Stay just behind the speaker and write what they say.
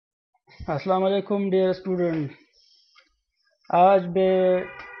अस्सलाम वालेकुम dear student. आज मैं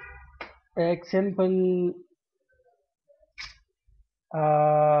एक सिंपल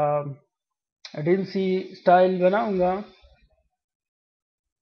डीएमसी स्टाइल बनाऊंगा।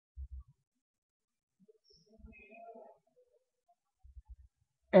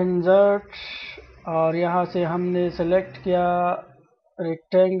 इंसर्ट और यहाँ से हमने सेलेक्ट किया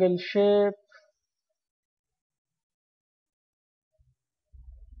रेक्टेंगल शेप।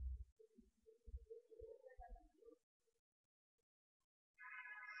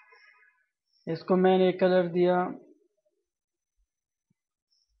 इसको मैंने कलर दिया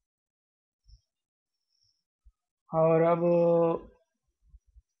और अब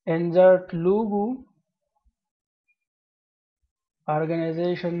insert logo,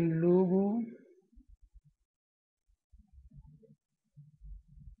 organisation logo,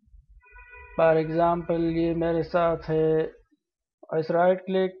 for example ये मेरे साथ है। इस right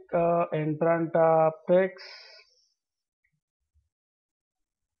click in front of text,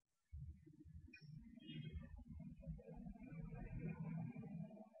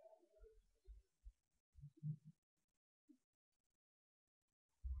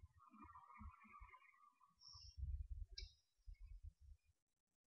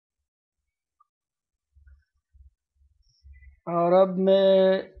 और अब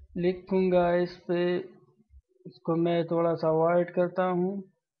मैं लिखूंगा इस पे। इसको मैं थोड़ा सा अवॉइड करता हूँ।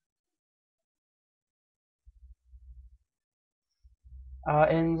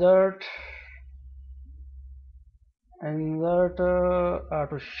 Insert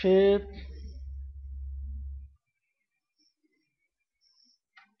to shape,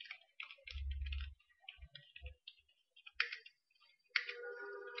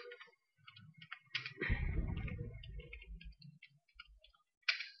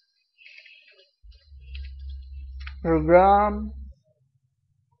 programme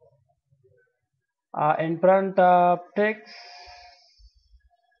in front of text,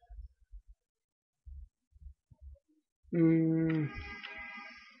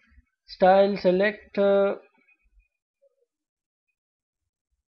 style select,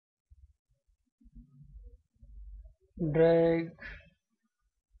 drag,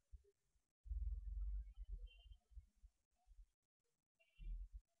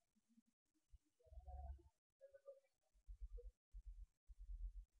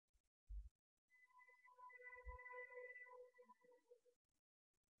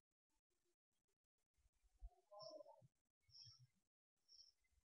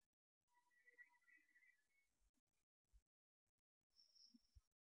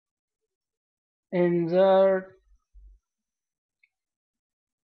 insert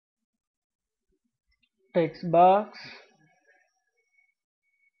text box,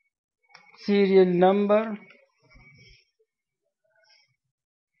 serial number,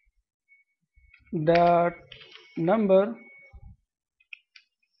 dot number,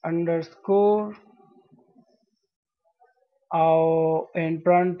 underscore, और in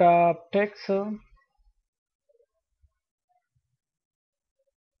front of text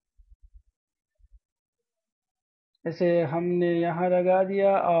इसे हमने यहाँ लगा दिया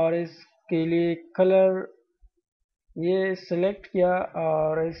और इसके लिए कलर ये सिलेक्ट किया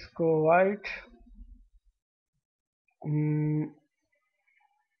और इसको वाइट,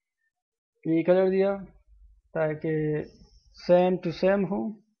 ये कलर दिया ताकि सेम टू सेम हो।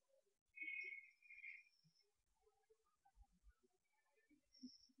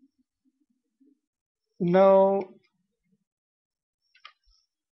 Now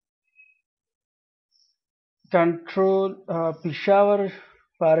control Peshawar,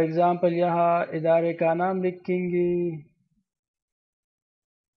 for example यहाँ इदारे का नाम लिखेंगे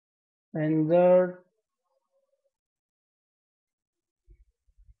इंसर्ट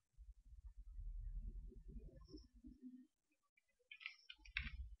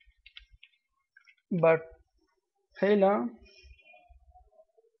बट हेला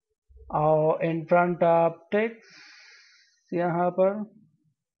और इन फ्रंट ऑफ टेक्स्ट यहाँ पर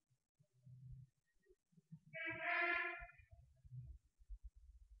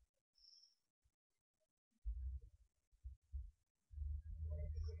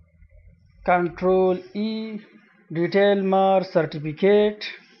कंट्रोल ई, डिटेल मार सर्टिफिकेट,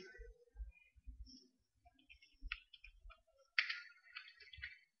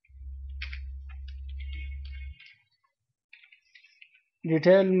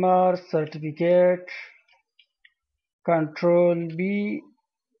 डिटेल मार सर्टिफिकेट, कंट्रोल बी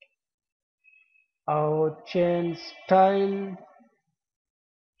और change style,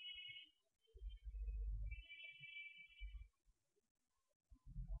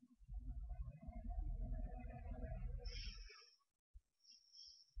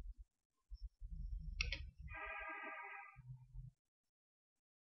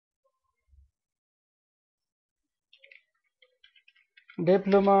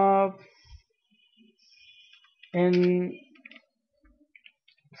 diploma in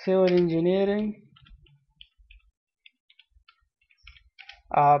civil engineering,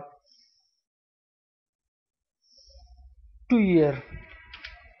 2 year,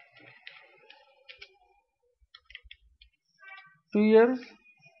 2 years.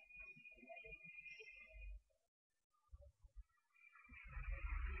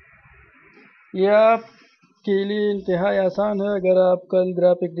 यह आपके लिए इंतहाई आसान है। अगर आप कल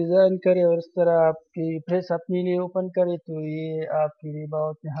ग्राफिक डिज़ाइन करें और इस तरह आपकी प्रेस अपने लिए ओपन करें तो ये आपके लिए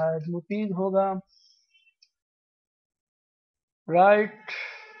बहुत नहायत मुफीद होगा। राइट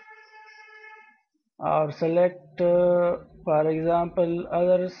और select for example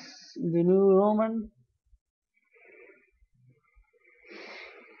others the new Roman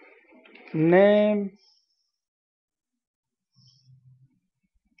name,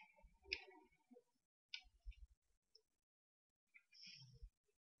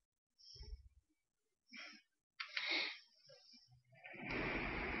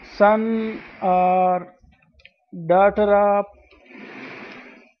 son or daughter of,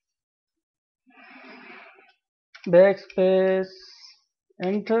 backspace,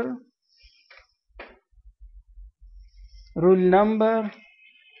 enter, rule number,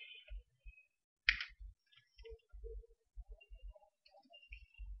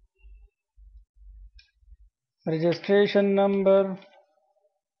 registration number,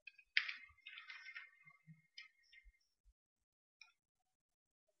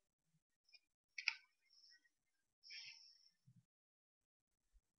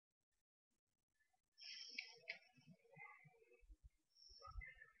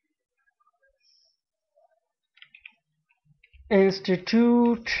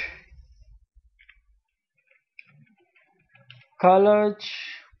 institute, college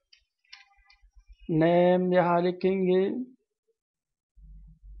name यहाँ लिखेंगे।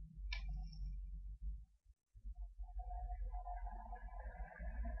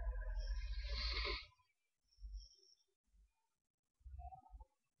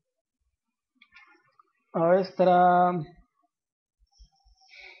 और इस तरह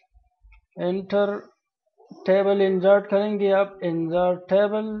एंटर टेबल इंसर्ट करेंगे। आप इंसर्ट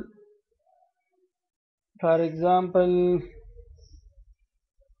टेबल फॉर एग्जांपल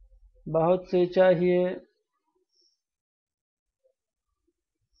बहुत से चाहिए।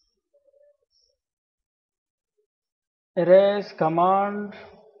 इरेज कमांड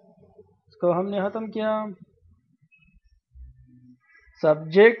इसको हमने ख़त्म किया।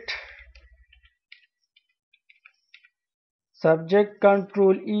 सब्जेक्ट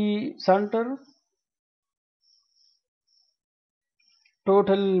कंट्रोल ई सेंटर,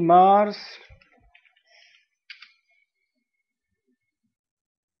 टोटल मार्क्स,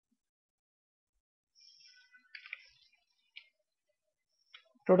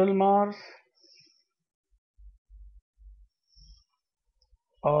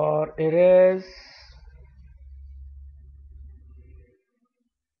 और इरेज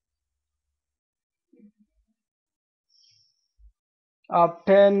आप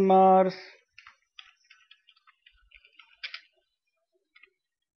 10 मार्क्स,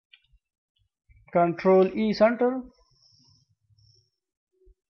 कंट्रोल ई सेंटर।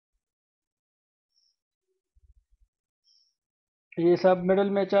 ये सब मिडल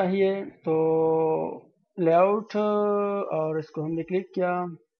में चाहिए तो लेआउट और इसको हमने क्लिक किया।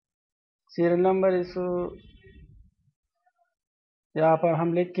 सीरियल नंबर इस यहाँ पर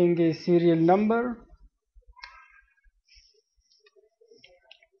हम लिखेंगे सीरियल नंबर।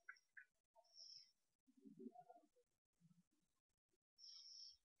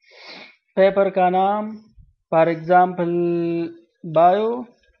 पेपर का नाम for example bio,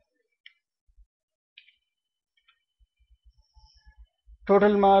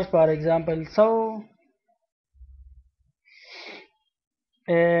 total marks for example 100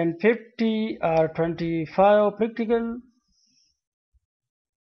 and 50 or 25 practical,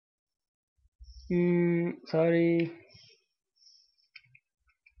 sorry,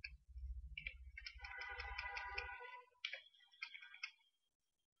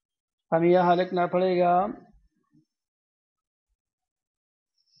 हमें यहाँ लिखना पड़ेगा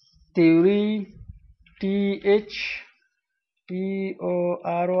theory, THEORY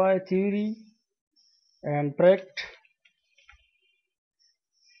theory and pract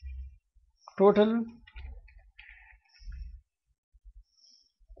total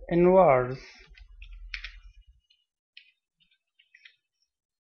inwards।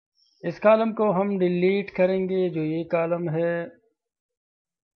 इस कॉलम को हम डिलीट करेंगे। जो ये कॉलम है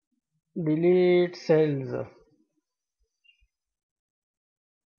डिलीट सेल्स,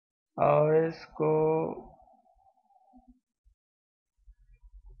 और इसको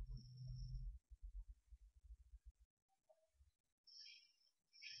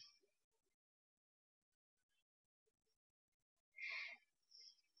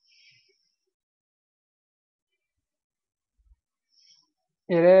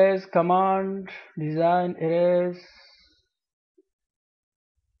इरेज कमांड डिज़ाइन इरेज,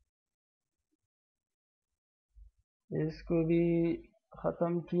 इसको भी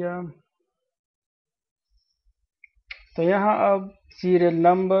ख़त्म किया। तो यहाँ अब serial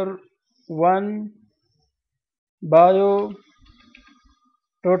number 1 bio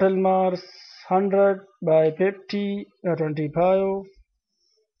total marks 100/50 25।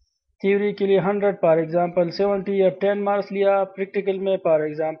 Theory के लिए 100 फॉर एग्जांपल 70 या 10 मार्क्स लिया, प्रैक्टिकल में फॉर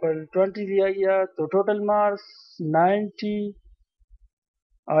एग्जांपल 20 लिया गया, तो टोटल मार्क्स 90।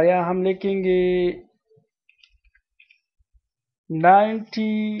 और यहाँ हम लिखेंगे 90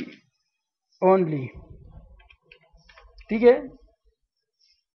 ओनली। ठीक है,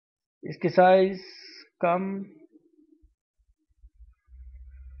 इसके साइज कम।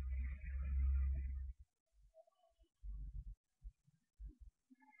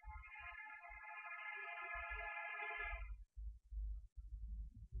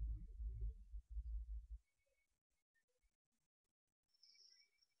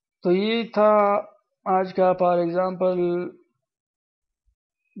 तो ये था आज का फॉर एग्जांपल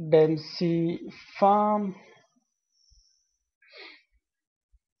डेमसी फार्म।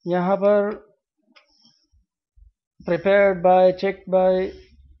 यहाँ पर prepared by, check bye,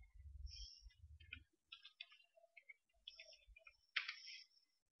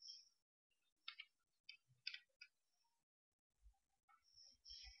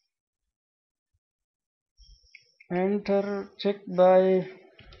 enter, check bye,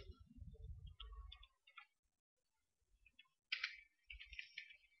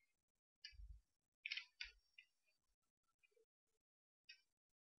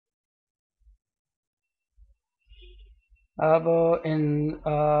 अब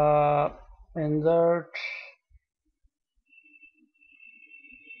insert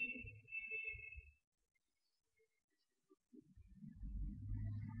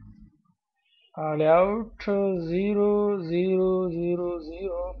layout 0 0 0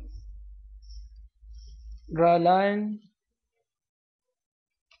 0, draw line,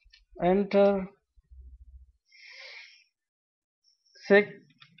 enter,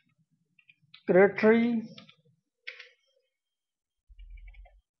 secretary,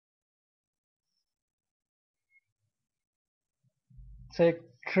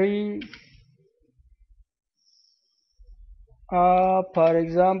 secretary, for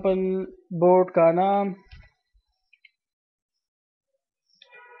example board का नाम,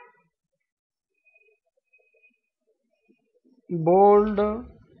 बोल्ड,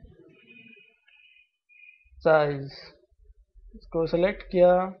 साइज, इसको सेलेक्ट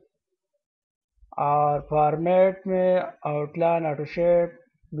किया और फॉर्मेट में आउटलाइन, ऑटो शेप,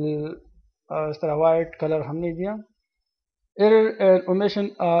 इस तरह वाइट कलर हमने दिया। Error and omission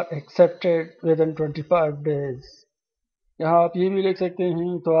are accepted within 25 days। यहाँ आप ये भी लिख सकते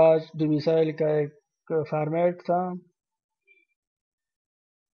हैं। तो आज डोमिसाइल का एक फॉर्मेट था।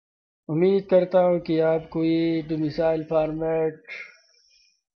 उम्मीद करता हूँ कि आपको ये डोमिसाइल फॉर्मेट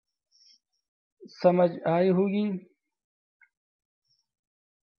समझ आई होगी।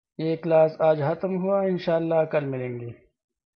 ये क्लास आज ख़त्म हुआ, इंशाल्लाह कल मिलेंगे।